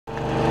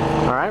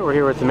All right, we're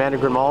here with Amanda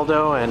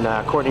Grimaldo and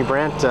Courtney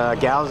Brandt.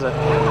 Gals,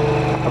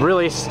 a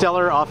really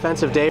stellar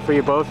offensive day for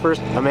you both.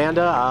 First,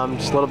 Amanda,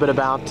 just a little bit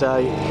about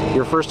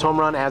your first home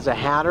run as a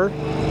Hatter.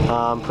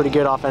 Pretty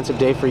good offensive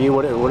day for you.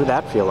 What did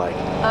that feel like?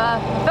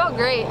 It felt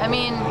great. I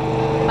mean,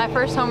 my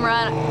first home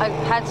run, I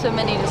had so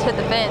many just hit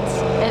the fence,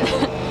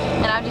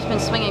 and I've just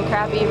been swinging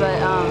crappy, but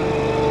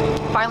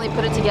finally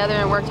put it together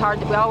and worked hard.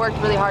 We all worked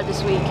really hard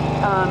this week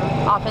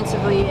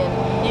offensively,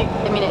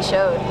 and I mean, it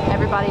showed.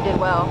 Everybody did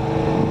well.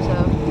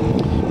 So.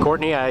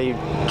 Courtney, you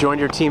joined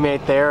your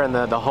teammate there in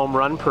the home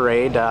run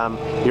parade.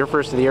 Your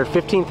first of the year,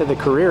 15th of the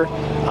career.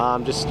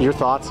 Just your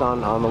thoughts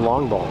on the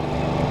long ball.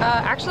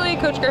 Actually,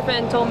 Coach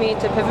Griffin told me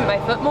to pivot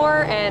my foot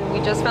more, and we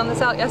just found this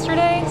out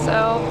yesterday,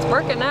 so it's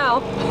working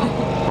now.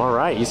 All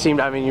right, you seemed,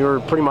 I mean, you were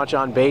pretty much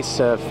on base,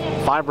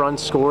 5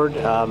 runs scored.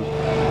 How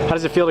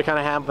does it feel to kind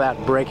of have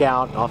that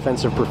breakout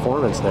offensive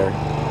performance there?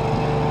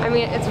 I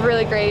mean, it's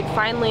really great.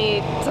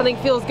 Finally, something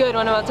feels good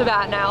when I'm up to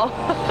bat now.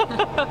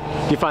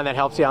 Do you find that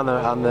helps you in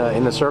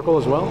the circle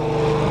as well?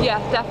 Yeah,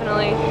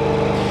 definitely.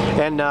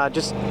 And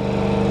just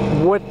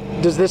what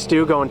does this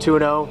do going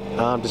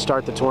 2-0 to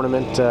start the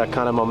tournament,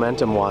 kind of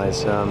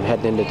momentum-wise,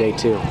 heading into day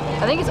 2?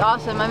 I think it's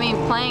awesome. I mean,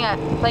 playing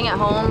at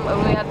home,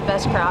 we have the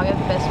best crowd, we have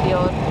the best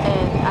field,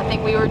 and I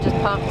think we were just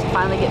pumped to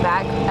finally get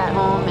back at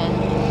home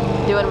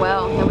and doing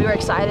well. And we were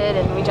excited,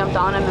 and we jumped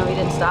on them, and we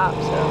didn't stop.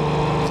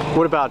 So.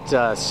 What about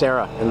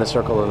Sarah in the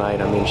circle tonight?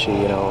 I mean, she she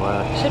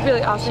did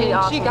really awesome.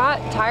 She got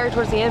tired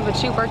towards the end, but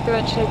she worked through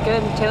it. She did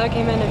good. Taylor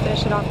came in and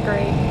finished it off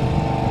great.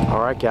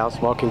 All right, gals.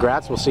 Well,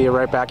 congrats. We'll see you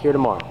right back here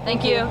tomorrow.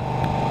 Thank you.